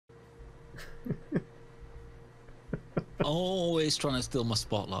Always trying to steal my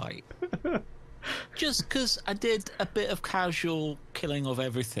spotlight. Just because I did a bit of casual killing of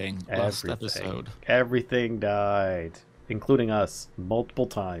everything last episode. Everything died, including us, multiple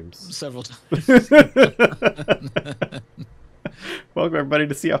times. Several times. Welcome everybody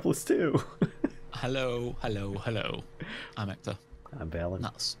to Seaopolis 2. Hello, hello, hello. I'm Hector. I'm Balin.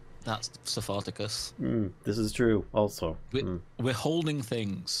 That's Sopharticus. This is true, also. We're holding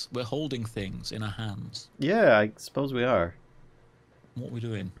things. We're holding things in our hands. Yeah, I suppose we are. What are we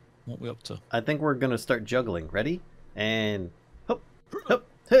doing? What are we up to? I think we're going to start juggling. Ready? And... hop, hop,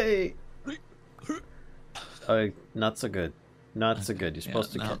 hey! Not so good. Not so good. You're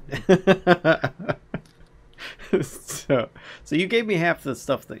supposed to... So you gave me half the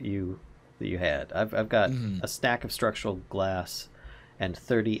stuff that you had. I've got a stack of structural glass and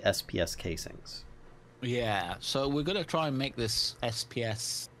 30 SPS casings. Yeah, so we're going to try and make this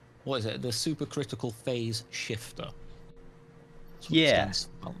SPS... What is it? The supercritical phase shifter. Yeah.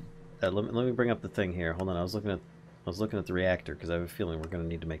 Let me bring up the thing here. Hold on. I was looking at the reactor because I have a feeling we're going to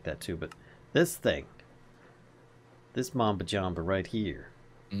need to make that too. But this thing, this Mamba Jamba right here.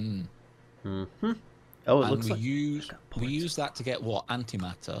 Oh, it looks like we use that to get what?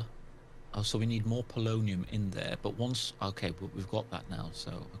 Antimatter. Oh, so we need more polonium in there. But once, okay, we've got that now.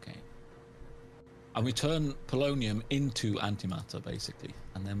 So okay. And we turn polonium into antimatter basically,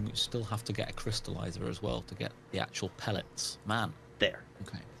 and then we still have to get a crystallizer as well to get the actual pellets. Man, there.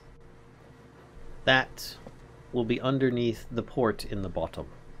 Okay. That will be underneath the port in the bottom.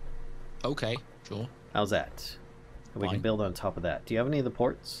 Okay, sure. How's that? We can build on top of that. Do you have any of the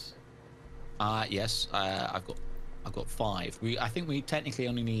ports? Yes. I've got 5. I think we technically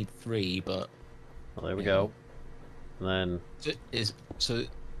only need 3, but well, there we go. And then is it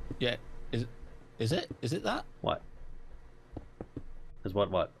that? What? Is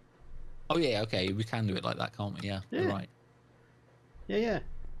what? Oh yeah, okay. We can do it like that, can't we? Yeah. You're right. Yeah.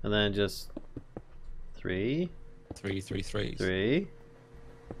 And then just 3, 3, 3, 3, 3,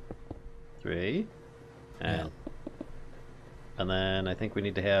 3, and then I think we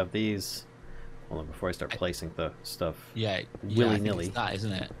need to have these. Hold on, before I start placing the stuff. Yeah, willy-nilly. It's that,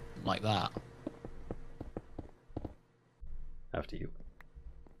 isn't it? Like that. After you.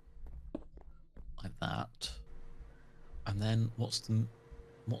 Like that. And then what's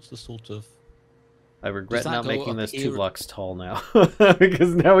the sort of? I regret not making this 2 blocks tall now,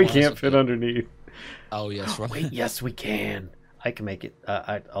 because now we can't fit underneath. Oh yes, right. Wait, yes we can. I can make it.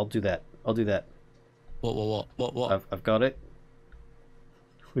 I'll do that. I'll do that. What? I've got it.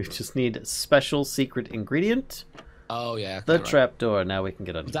 We just need a special secret ingredient. Oh yeah. Okay, the trapdoor. Now we can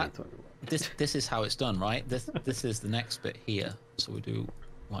get underneath. This is how it's done, right? This is the next bit here. So we do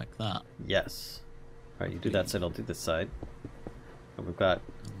like that. Yes. All right, you do that side. I'll do this side. And we've got.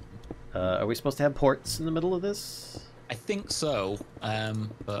 Are we supposed to have ports in the middle of this? I think so,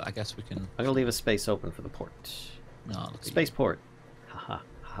 but I guess we can... I'm going to leave a space open for the port. No, space port. Haha.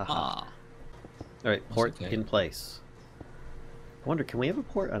 All right, port in place. I wonder, can we have a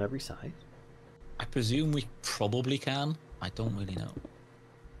port on every side? I presume we probably can. I don't really know.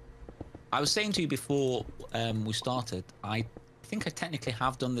 I was saying to you before we started, I think I technically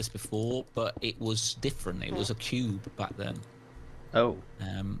have done this before, but it was different. It was a cube back then. Oh.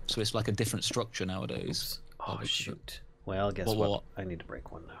 So it's like a different structure nowadays. Oh, shoot. Well, guess what? I need to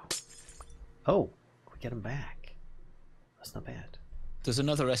break one now. Oh, we get them back. That's not bad. There's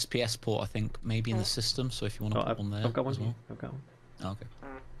another SPS port, I think, maybe in the system, so if you want to put one there. I've got one. Well. I've got one. Oh, okay.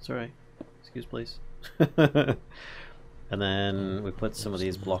 It's all right. Excuse, please. And then we put some of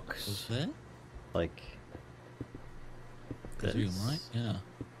these blocks. There? Like this. Presume, right? Yeah.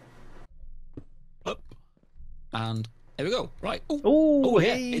 Up. And there we go. Right. Oh,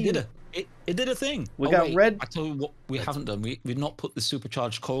 yeah, hey! It did a thing. We got red. I tell you what we haven't done. We've not put the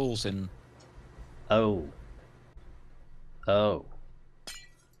supercharged coils in. Oh.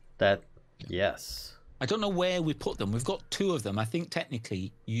 That. Yes. I don't know where we put them. We've got 2 of them. I think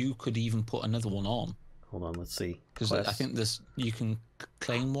technically you could even put another one on. Hold on. Let's see. Because I think you can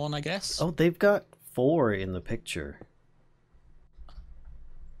claim one, I guess. Oh, they've got 4 in the picture.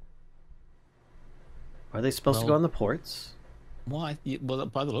 Are they supposed to go on the ports? Why? Well,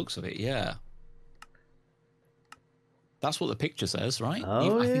 by the looks of it, yeah. That's what the picture says, right?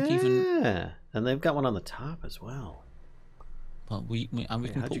 Oh, I think even... And they've got one on the top as well. Well, we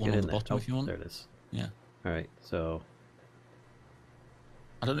can put one on the bottom if you want. There it is. Yeah. All right, so...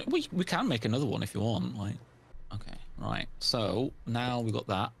 I don't know. We can make another one if you want. Like, okay, right. So now we got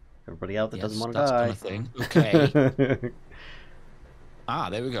that. Everybody out that doesn't want to die. Kind of thing. Okay.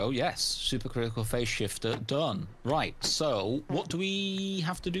 there we go. Yes, supercritical phase shifter done. Right. So what do we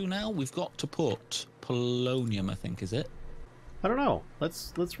have to do now? We've got to put polonium, I think, is it? I don't know.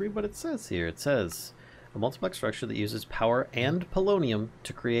 Let's read what it says here. It says a multiplex structure that uses power and polonium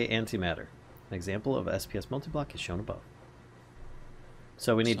to create antimatter. An example of SPS multiblock is shown above.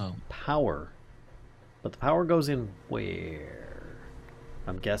 So we need power, but the power goes in where?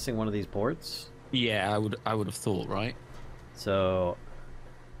 I'm guessing one of these ports. Yeah, I would have thought, right? So,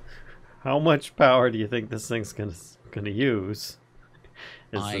 how much power do you think this thing's gonna use?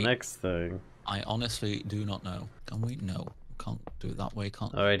 Is the next thing. I honestly do not know. Can we? No, can't do it that way.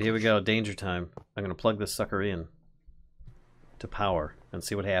 Can't. All right, here we go. Danger time. I'm gonna plug this sucker in to power and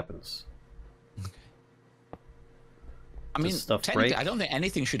see what happens. Okay. I mean, technically, I don't think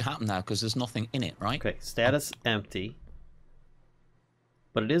anything should happen now because there's nothing in it, right? Okay, status empty.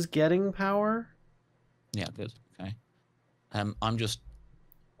 But it is getting power. Yeah, good. Okay. I'm just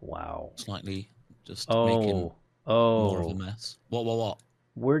slightly just making more of a mess. What?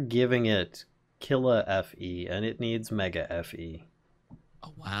 We're giving it Killa FE and it needs Mega FE.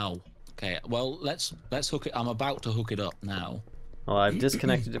 Oh wow. Okay. Well, let's hook it. I'm about to hook it up now. Well, I've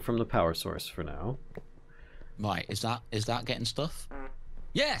disconnected it from the power source for now. Right. Is that getting stuff?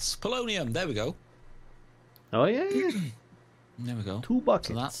 Yes, polonium. There we go. Oh yeah. There we go. 2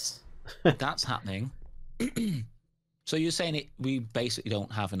 buckets. So that's happening. So you're saying we basically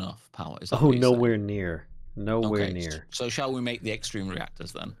don't have enough power? Is that nowhere near. Nowhere near. So shall we make the extreme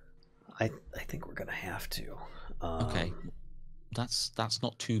reactors then? I think we're gonna have to. Okay, that's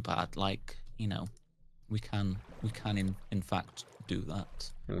not too bad. Like, you know, we can in fact do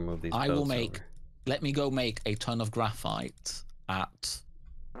that. I'm gonna move these I will make. Over. Let me go make a ton of graphite at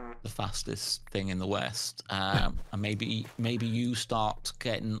the fastest thing in the West, and maybe you start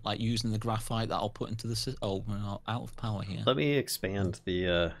getting using the graphite that I'll put into the. Oh, we're not out of power here. Let me expand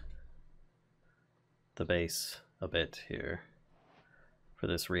the base a bit here for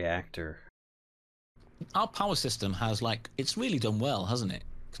this reactor. Our power system has it's really done well, hasn't it?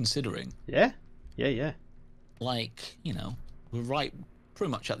 Considering. Yeah. Like, you know, we're right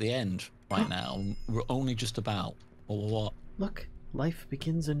pretty much at the end right now. We're only just about. What? Look. Life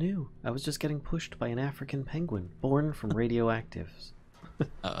begins anew. I was just getting pushed by an African penguin born from radioactives.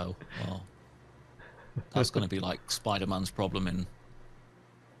 Uh-oh. Well, that's going to be like Spider-Man's problem in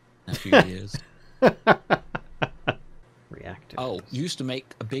a few years. Reactor. Oh, used to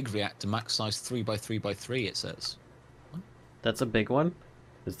make a big reactor, max size 3x3x3, it says. What? That's a big one?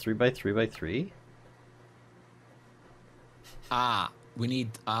 Is 3x3x3? We need...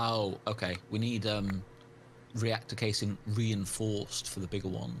 Oh, okay. We need... reactor casing reinforced for the bigger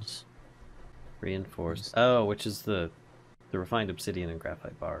ones. Reinforced. Oh, which is the refined obsidian and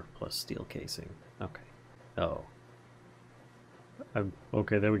graphite bar plus steel casing. Okay. Oh.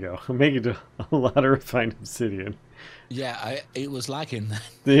 Okay, there we go. I'm making a lot of refined obsidian. Yeah, it was lagging then.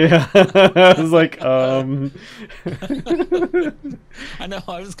 Yeah. I was like, I know,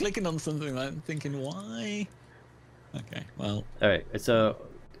 I was clicking on something like thinking, why? Okay, well. Alright, so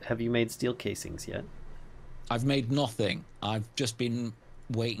have you made steel casings yet? I've made nothing. I've just been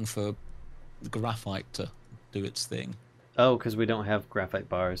waiting for graphite to do its thing. Oh, because we don't have graphite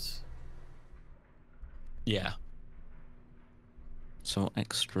bars. Yeah. So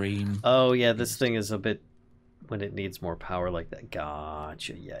extreme. Oh, yeah, this thing is a bit... when it needs more power like that.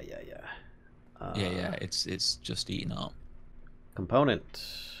 Gotcha. Yeah. Yeah, it's just eating up. Component.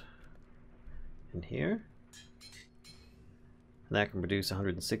 In here. And that can produce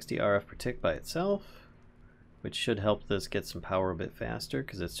 160 RF per tick by itself, which should help this get some power a bit faster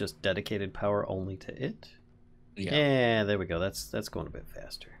because it's just dedicated power only to it. Yeah, there we go. That's going a bit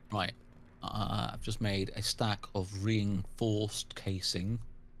faster. Right. I've just made a stack of reinforced casing.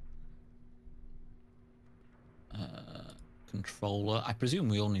 Controller. I presume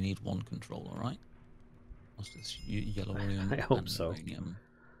we only need one controller, right? What's this? Yellowium. I hope so. Uranium.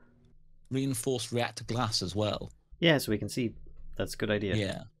 Reinforced reactor glass as well. Yeah, so we can see. That's a good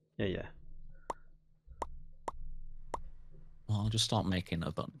idea. Yeah. Well, I'll just start making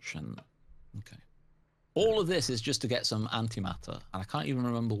a bunch and... Okay. All of this is just to get some antimatter, and I can't even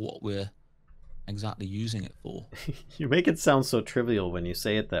remember what we're exactly using it for. You make it sound so trivial when you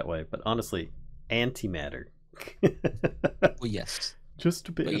say it that way, but honestly, antimatter. Well, yes. Just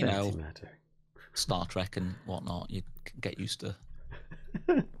a bit of know, antimatter. Star Trek and whatnot, you get used to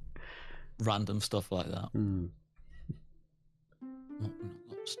random stuff like that.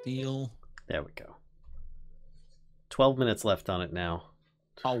 Steel. There we go. 12 minutes left on it now.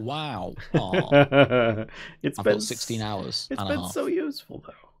 Oh, wow. I've been got 16 hours. It's been so useful,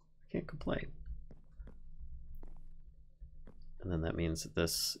 though. I can't complain. And then that means that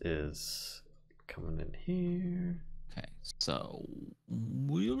this is coming in here. Okay, so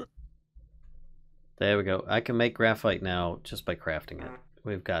we're... There we go. I can make graphite now just by crafting it.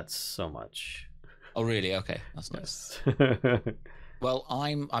 We've got so much. Oh, really? Okay, that's nice. Yes. Well,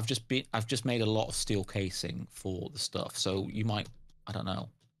 I've just made a lot of steel casing for the stuff, so you might, I don't know,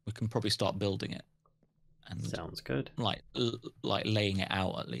 we can probably start building it. And sounds good. Like laying it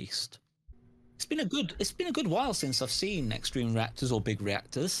out at least. It's been a good while since I've seen extreme reactors or big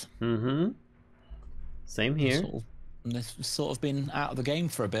reactors. Mm-hmm. Same here. They've sort of been out of the game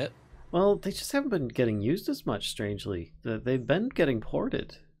for a bit. Well, they just haven't been getting used as much, strangely. They've been getting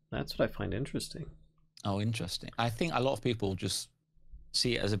ported. That's what I find interesting. Oh, interesting. I think a lot of people just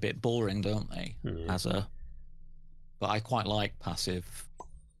see it as a bit boring, don't they? Yeah. But I quite like passive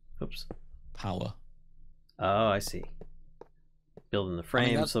power. Oh, I see. Building the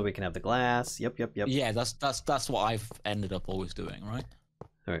frame so we can have the glass. Yep. Yeah, that's what I've ended up always doing, right?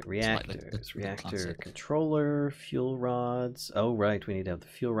 All right, reactors, reactor controller, fuel rods. Oh, right, we need to have the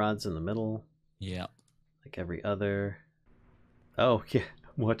fuel rods in the middle. Yeah. Like every other. Oh, yeah,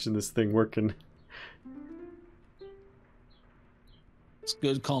 I'm watching this thing working. It's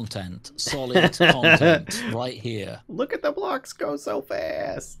good content, solid content right here. Look at the blocks go so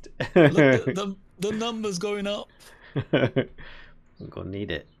fast. Look at the numbers going up. I'm gonna need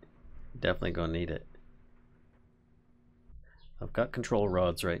it. Definitely gonna need it. I've got control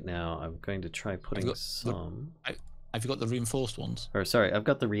rods right now. I'm going to try putting some. Have you got the reinforced ones? Or sorry, I've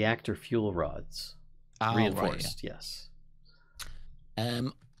got the reactor fuel rods. Reinforced, right, yeah. yes.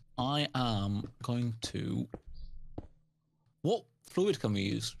 I am going to. What fluid can we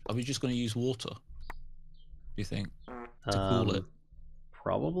use? Are we just going to use water? Do you think to cool it?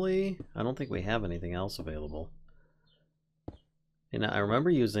 Probably. I don't think we have anything else available. And I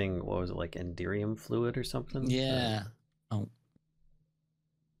remember using, what was it, like enderium fluid or something? Yeah. Oh.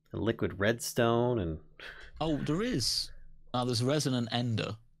 A liquid redstone and... Oh, there is. There's resonant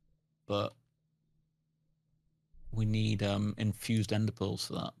ender, but we need infused ender pearls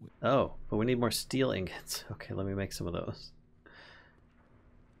for that. Oh, but we need more steel ingots. Okay, let me make some of those.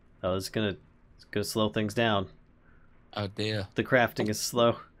 Oh, it's gonna slow things down. Oh dear. The crafting is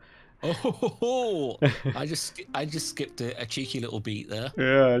slow. Oh, I just skipped a cheeky little beat there.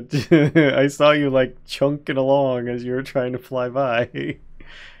 Yeah, I saw you like chunking along as you were trying to fly by.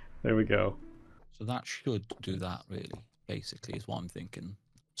 There we go. So that should do that, really. Basically, is what I'm thinking.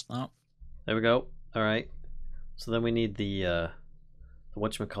 What's that? There we go. All right. So then we need the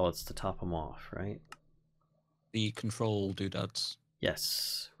whatchamacallits to top them off, right? The control doodads.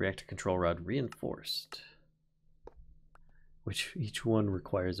 Yes, reactor control rod reinforced. Which each one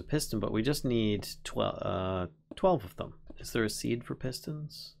requires a piston, but we just need 12 of them. Is there a seed for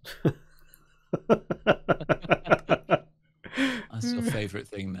pistons? That's your favorite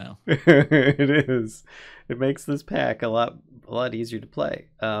thing now. It is. It makes this pack a lot easier to play.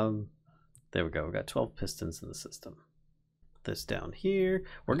 There we go. We got 12 pistons in the system. This down here.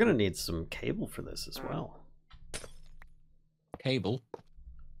 We're gonna need some cable for this as well. Cable?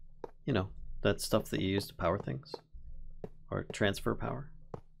 You know, that stuff that you use to power things. Or transfer power.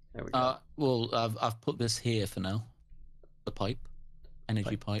 There we go. Well, I've put this here for now. The pipe.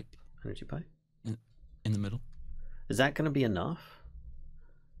 Energy pipe. Energy pipe? In the middle. Is that going to be enough?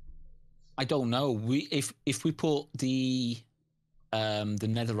 I don't know. If we put the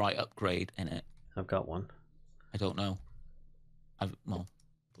netherite upgrade in it. I've got one. I don't know.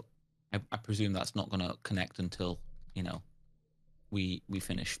 I presume that's not going to connect until, you know, we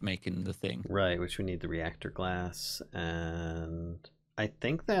finish making the thing. Right, which we need the reactor glass, and I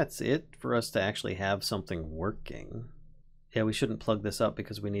think that's it for us to actually have something working. Yeah, we shouldn't plug this up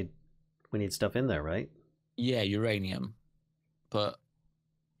because we need stuff in there, right? Yeah, uranium, but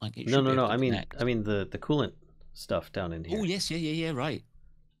like it no. I mean the coolant stuff down in here. Oh yes, yeah, right.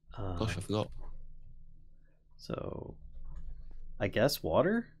 Gosh, I forgot. So, I guess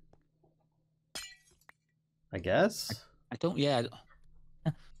water. I guess. I don't. Yeah.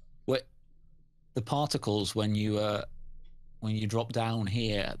 What the particles when you drop down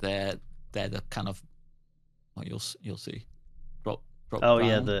here, they're the kind of. Well, you'll see. Drop. Oh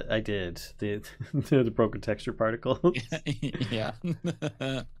down. Yeah, I did the broken texture particles. Yeah.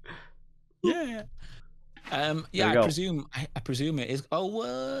 Yeah. Yeah. I presume it is. Well,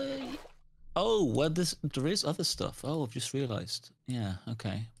 there is other stuff. Oh, I've just realized. Yeah.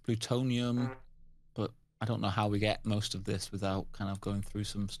 Okay. Plutonium. I don't know how we get most of this without kind of going through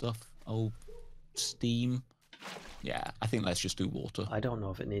some stuff. Oh, steam. Yeah, I think let's just do water. I don't know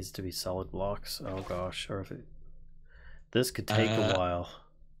if it needs to be solid blocks. Oh gosh, or if it... This could take a while.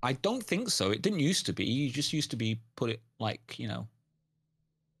 I don't think so. It didn't used to be. You just used to be put it like,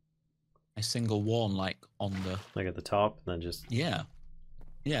 a single one like on the... Like at the top, and then just... Yeah.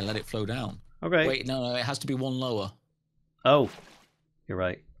 Yeah, let it flow down. Okay. Wait, no, it has to be one lower. Oh, you're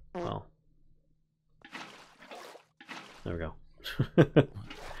right. Well, there we go.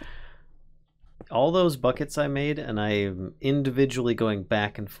 All those buckets I made, and I'm individually going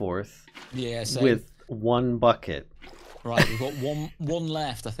back and forth. Yeah, same. With one bucket. Right, we've got one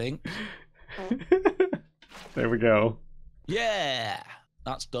left, I think. There we go. Yeah,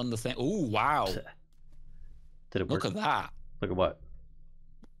 that's done the thing. Oh, wow. Did it work? Look at that. Look at what?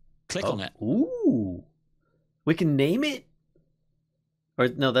 Click on it. Ooh. We can name it? Or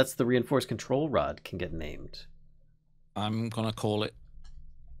no, that's the reinforced control rod can get named. I'm going to call it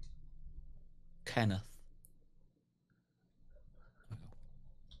Kenneth.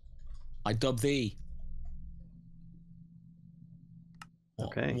 I dub thee.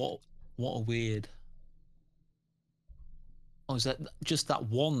 Okay. What a weird... Oh, is that just that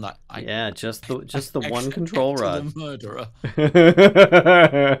one that I... Yeah, just the one control rod. The murderer.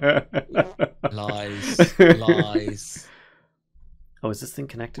 Lies. Oh, is this thing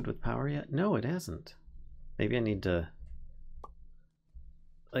connected with power yet? No, it hasn't. Maybe I need to...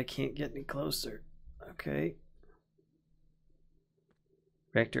 I can't get any closer. Okay.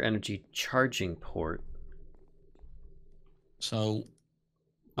 Reactor energy charging port. So...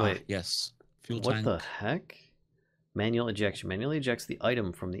 Wait. Yes. Fuel what tank. the heck? Manual ejection. Manually ejects the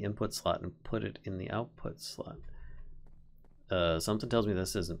item from the input slot and put it in the output slot. Something tells me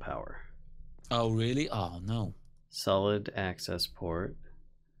this isn't power. Oh, really? Oh, no. Solid access port.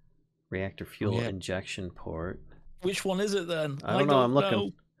 Reactor fuel injection port. Which one is it then? I don't know. I'm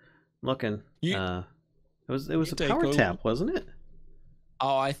looking. It was a power tap, wasn't it?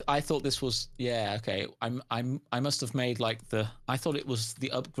 Oh, I thought this was... Yeah, okay. I must have made like the... I thought it was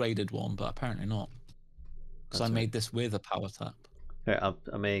the upgraded one, but apparently not. Because I made this with a power tap. Okay, I'll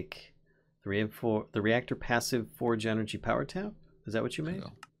make the reactor passive forge energy power tap. Is that what you made?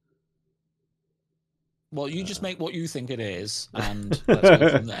 Well, you just make what you think it is, and let's go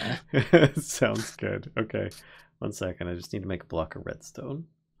from there. Sounds good. Okay, 1 second. I just need to make a block of redstone.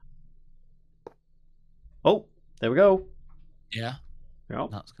 Oh, there we go. Yeah. Yep.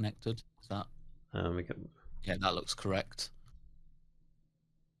 That's connected. Is that? Yeah, that looks correct.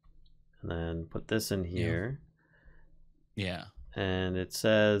 And then put this in here. Yeah. And it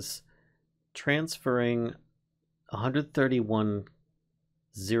says transferring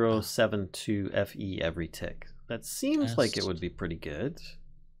 131,072 FE every tick. That seems like it would be pretty good.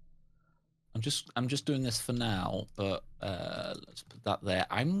 I'm just doing this for now, but let's put that there.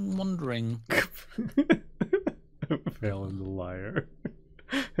 I'm wondering. Failing the liar.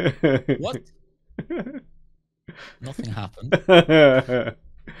 What? Nothing happened.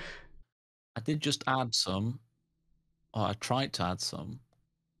 I did just add some. Oh, I tried to add some.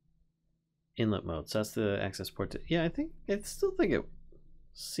 Inlet mode. So that's the access port. Yeah, I still think it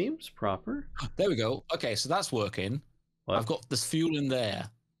seems proper. There we go. Okay, so that's working. What? I've got this fuel in there.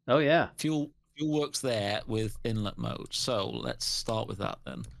 Oh yeah. Fuel works there with inlet mode. So let's start with that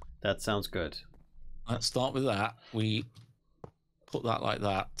then. That sounds good. Let's start with that. We put that like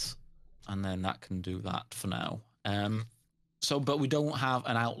that, and then that can do that for now. But we don't have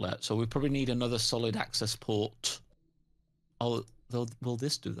an outlet, so we probably need another solid access port. Oh, will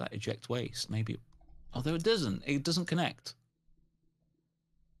this do that? Eject waste, maybe. Although it doesn't. It doesn't connect.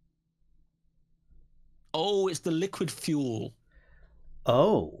 Oh, it's the liquid fuel.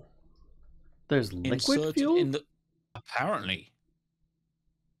 Oh. There's liquid fuel? Apparently.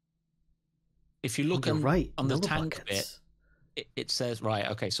 If you look on the tank bit, it says, right,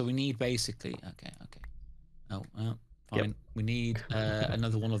 okay, so we need basically... Okay. Oh, well, fine. Yep. We need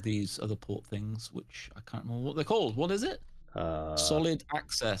another one of these other port things, which I can't remember what they're called. What is it? Solid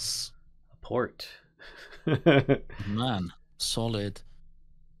access. A port. Man, solid.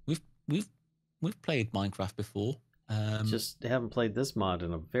 We've played Minecraft before. Just haven't played this mod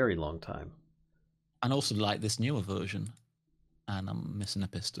in a very long time. And also like this newer version. And I'm missing a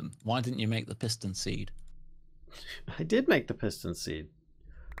piston. Why didn't you make the piston seed? I did make the piston seed.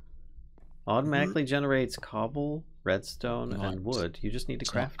 Automatically generates cobble, redstone, and wood. You just need to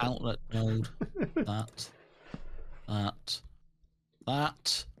craft it. Outlet node. That.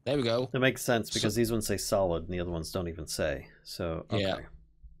 There we go. That makes sense because these ones say solid and the other ones don't even say. So, okay. Yeah.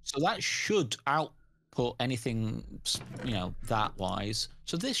 So that should output anything, that wise.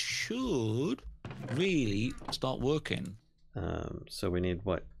 So this should really start working. So we need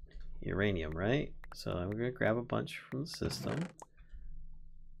what? Uranium, right? So I'm going to grab a bunch from the system.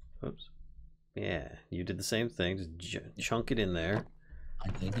 Oops. Yeah, you did the same thing. Just chunk it in there. I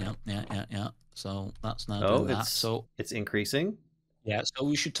did, yeah. So that's now Oh, doing that. So it's increasing. yeah, so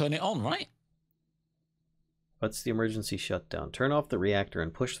we should turn it on, right? What's the emergency shutdown? Turn off the reactor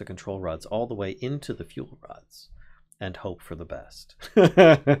and push the control rods all the way into the fuel rods and hope for the best.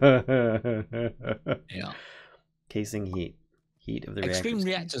 Yeah. Casing heat. Heat of the Extreme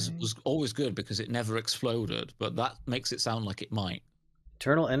reactors. reactors was always good because it never exploded, but that makes it sound like it might.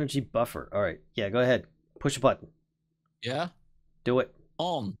 Internal energy buffer. All right. Yeah, go ahead. Push a button. Yeah? Do it.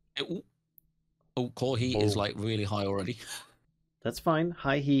 On. Oh, core heat is like really high already. That's fine.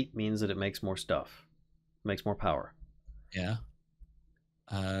 High heat means that it makes more stuff. It makes more power. Yeah.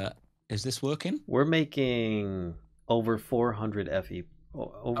 Is this working? We're making over 400 FE.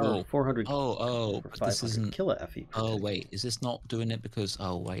 Over 400. Oh, but this isn't kilo FE. Oh, wait. Is this not doing it because...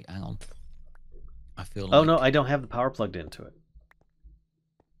 Oh, wait, hang on. I feel like... Oh, no, I don't have the power plugged into it.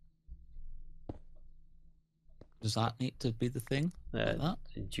 Does that need to be the thing? Like that?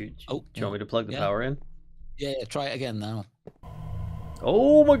 Do you want me to plug the power in? Yeah, try it again now.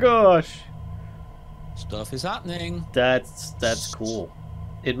 Oh my gosh! Stuff is happening. That's cool.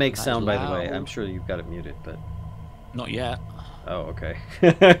 It makes sound, by the way. I'm sure you've got it muted, but... Not yet. Oh, okay.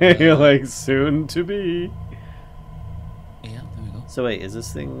 You're like, soon to be. Yeah, there we go. So wait, is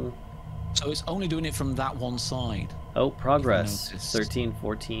this thing... So it's only doing it from that one side. Oh, progress. 13,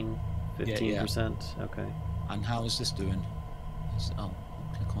 14, 15%. Yeah. Okay. And how is this doing? Oh,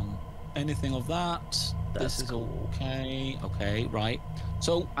 click on anything of that. That's this is cool. Okay. Okay, right.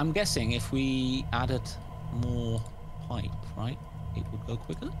 So I'm guessing if we added more pipe, right, it would go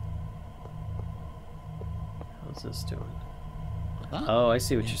quicker. How's this doing? Like that? Oh, I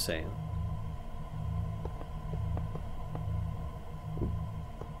see what you're saying.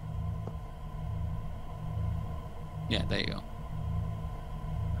 Yeah, there you go.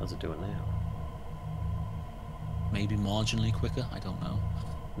 How's it doing now? Maybe marginally quicker. I don't know.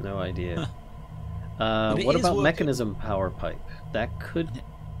 No idea. What about mechanism power pipe? That could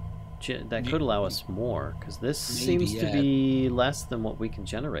allow us more, because this seems to be less than what we can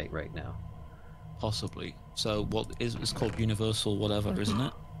generate right now. Possibly. So what is it's called universal whatever, isn't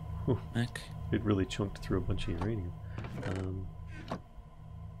it? Heck. It really chunked through a bunch of uranium.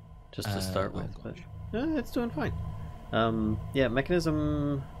 Just to start with, but it's doing fine. Yeah,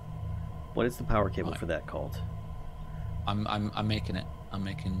 mechanism. What is the power cable for that called? I'm making it. I'm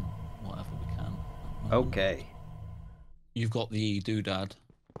making whatever we can. Okay. You've got the doodad,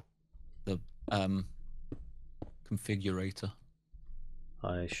 the configurator.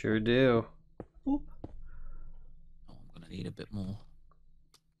 I sure do. Oop. Oh, I'm gonna need a bit more.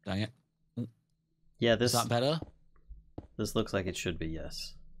 Dang it. Yeah, this is that better? This looks like it should be,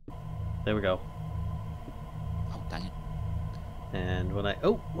 yes. There we go. Oh, dang it. And when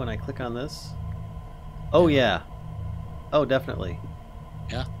I click on this, oh yeah, oh definitely.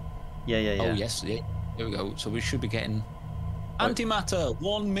 Yeah. Yeah. Oh yes, yeah. There we go. So we should be getting antimatter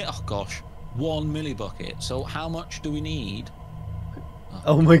 1 millibucket. So how much do we need?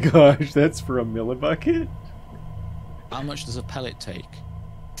 Oh my gosh, that's for a millibucket? How much does a pellet take?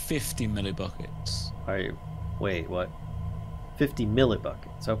 50 millibuckets. Are you? Wait, what? 50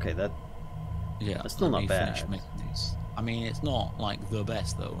 millibuckets. Okay, that's still not bad. I mean, it's not like the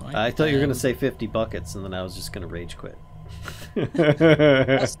best though, right? I thought you were gonna say 50 buckets, and then I was just gonna rage quit.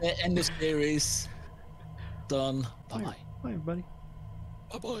 That's it. End of series. Done. Bye bye. Bye everybody.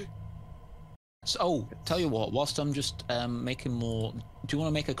 Bye bye. So, tell you what. Whilst I'm just making more, do you want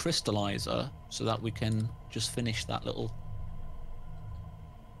to make a crystallizer so that we can just finish that little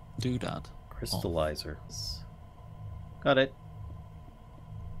doodad? Crystallizer. Got it.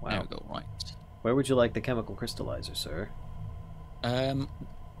 Wow. There we go. Right. Where would you like the chemical crystallizer, sir?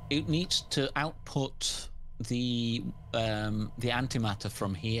 It needs to output the antimatter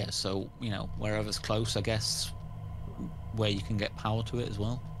from here. So wherever's close, I guess, where you can get power to it as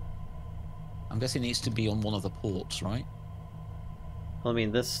well. I'm guessing it needs to be on one of the ports, right? Well, I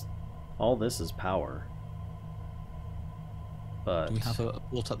mean, all this is power. But do we have a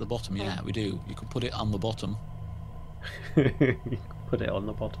port at the bottom? Yeah, we do. You could put it on the bottom. Put it on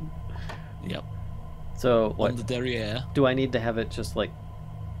the bottom. Yep. So what? On the derriere. Do I need to have it just like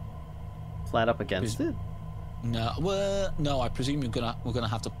flat up against it? No. Well, no. I presume we're gonna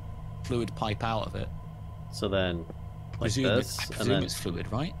have to fluid pipe out of it. So then, like I this, presume and then it's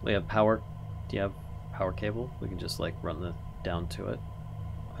fluid, right? We have power. Do you have power cable? We can just like run the down to it,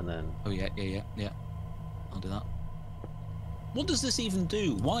 and then. Oh yeah. I'll do that. What does this even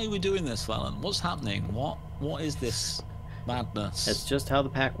do? Why are we doing this, Fallon? What's happening? What is this madness? It's just how the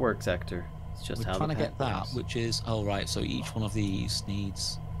pack works, Hector. It's just how the pack works. We're trying to get that, which is... Oh, right, so each one of these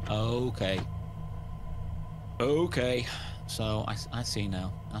needs... Okay. So I see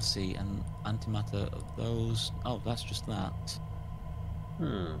now. I see. And antimatter of those. Oh, that's just that.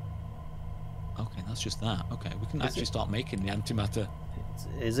 Okay, that's just that. Okay, we can actually start making the antimatter.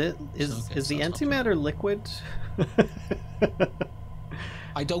 Is the antimatter liquid?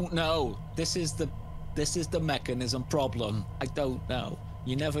 I don't know. This is the mechanism problem. I don't know.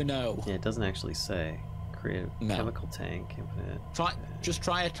 You never know. Yeah, it doesn't actually say. Create a chemical tank. Infinite. Just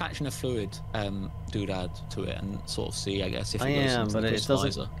try attaching a fluid doodad to it and sort of see, I guess, if it goes into but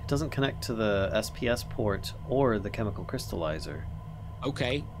the it doesn't connect to the SPS port or the chemical crystallizer.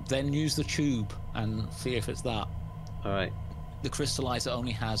 Okay, then use the tube and see if it's that. All right. The crystallizer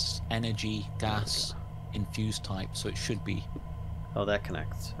only has energy, gas, infused type, so it should be. Oh, that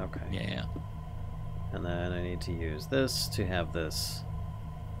connects. Okay. Yeah. And then I need to use this to have this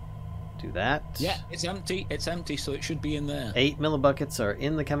do that. Yeah, it's empty. It's empty, so it should be in there. 8 millibuckets are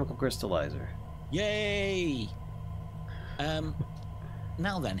in the chemical crystallizer. Yay!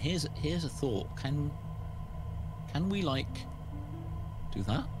 Now then, here's a thought. Can we like do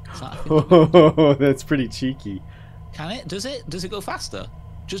that? Is that a thing? Oh, that's pretty cheeky. Can it? Does it go faster?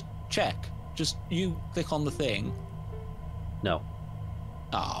 Just check. Just you click on the thing. No.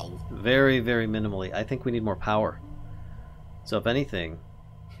 Oh. Very, very minimally. I think we need more power. So if anything,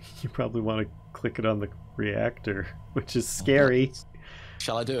 you probably want to click it on the reactor, which is scary.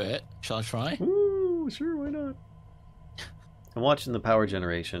 Shall I do it? Shall I try? Ooh, sure, why not? I'm watching the power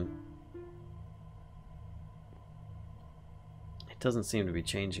generation. It doesn't seem to be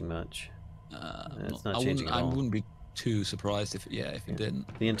changing much. It's not changing at all. I wouldn't be too surprised if it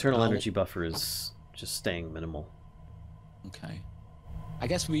didn't. The internal energy buffer is just staying minimal. Okay. I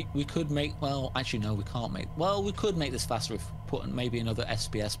guess we could make, well, actually no, we can't make, well, we could make this faster if putting maybe another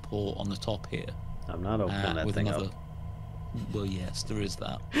SPS port on the top here. I'm not opening that thing up. Well, yes, there is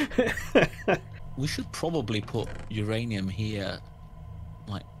that. We should probably put uranium here,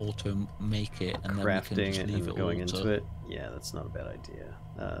 like auto make it, and then we can just leave it going into it. Yeah, that's not a bad idea.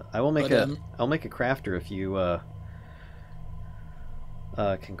 I will make I'll make a crafter if you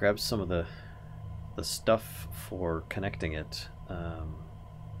can grab some of the stuff for connecting it.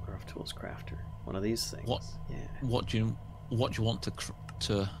 Rough tools crafter. One of these things. What? Yeah. What do you want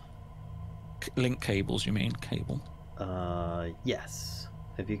to link cables? You mean cable? Yes.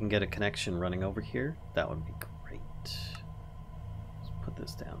 If you can get a connection running over here, that would be great. Let's put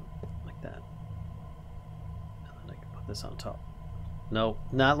this down like that, and then I can put this on top. No,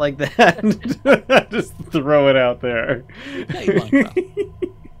 not like that. Just throw it out there.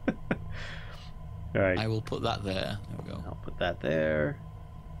 All right. I will put that there. There we go. I'll put that there.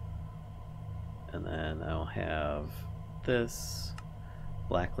 And then I'll have this.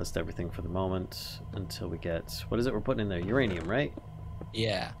 Blacklist everything for the moment until we get... What is it we're putting in there? Uranium, right?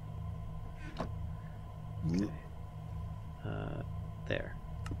 Yeah. Okay. There.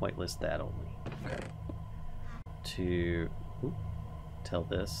 Whitelist that only. To tell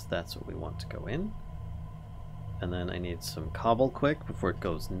this, that's what we want to go in. And then I need some cobble quick before it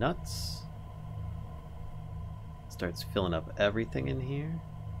goes nuts. Starts filling up everything in here.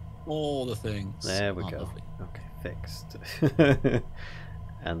 All the things. There we go. Lovely. Okay, fixed.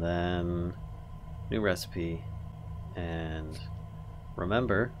 And then new recipe, and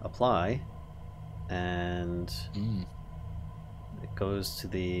remember, apply, and it goes to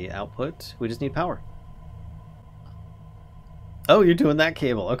the output. We just need power. Oh, you're doing that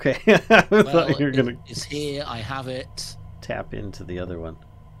cable. Okay. I thought you were gonna... It's here. I have it. Tap into the other one.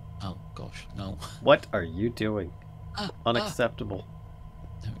 Oh gosh, no. What are you doing? Unacceptable.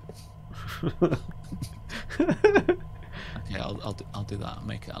 Okay, I'll do that and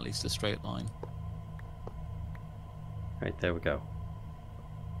make it at least a straight line. Right, there we go.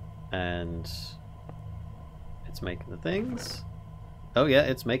 And it's making the things. Oh yeah,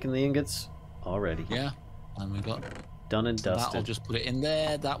 it's making the ingots already. Yeah, and we got done and dusted. That'll just put it in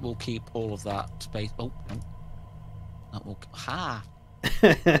there. That will keep all of that space. Oh, no. That will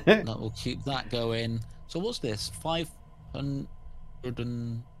that will keep that going. So what's this? 500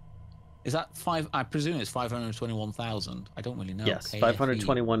 and... Is that five? I presume it's 521,000. I don't really know. Yes, KFE.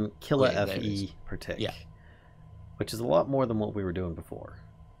 521 kilo FE per tick. Yeah, which is a lot more than what we were doing before.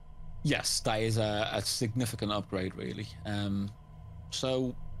 Yes, that is a significant upgrade, really.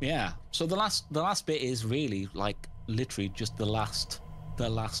 So yeah, so the last bit is really like literally just the last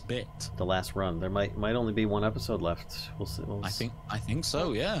bit. The last run. There might only be one episode left. We'll see. I think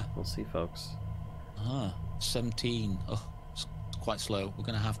so. Yeah. We'll see, folks. 17. Oh. Quite slow. We're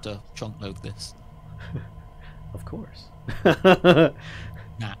going to have to chunk load this. Of course.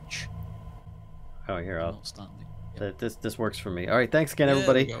 Natch. Oh, here I'll. Yeah. This works for me. All right, thanks again,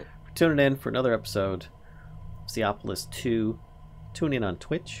 everybody, for tuning in for another episode. Seaopolis 2. Tune in on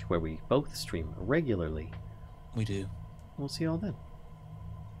Twitch, where we both stream regularly. We do. We'll see you all then.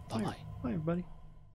 Bye. Bye, everybody.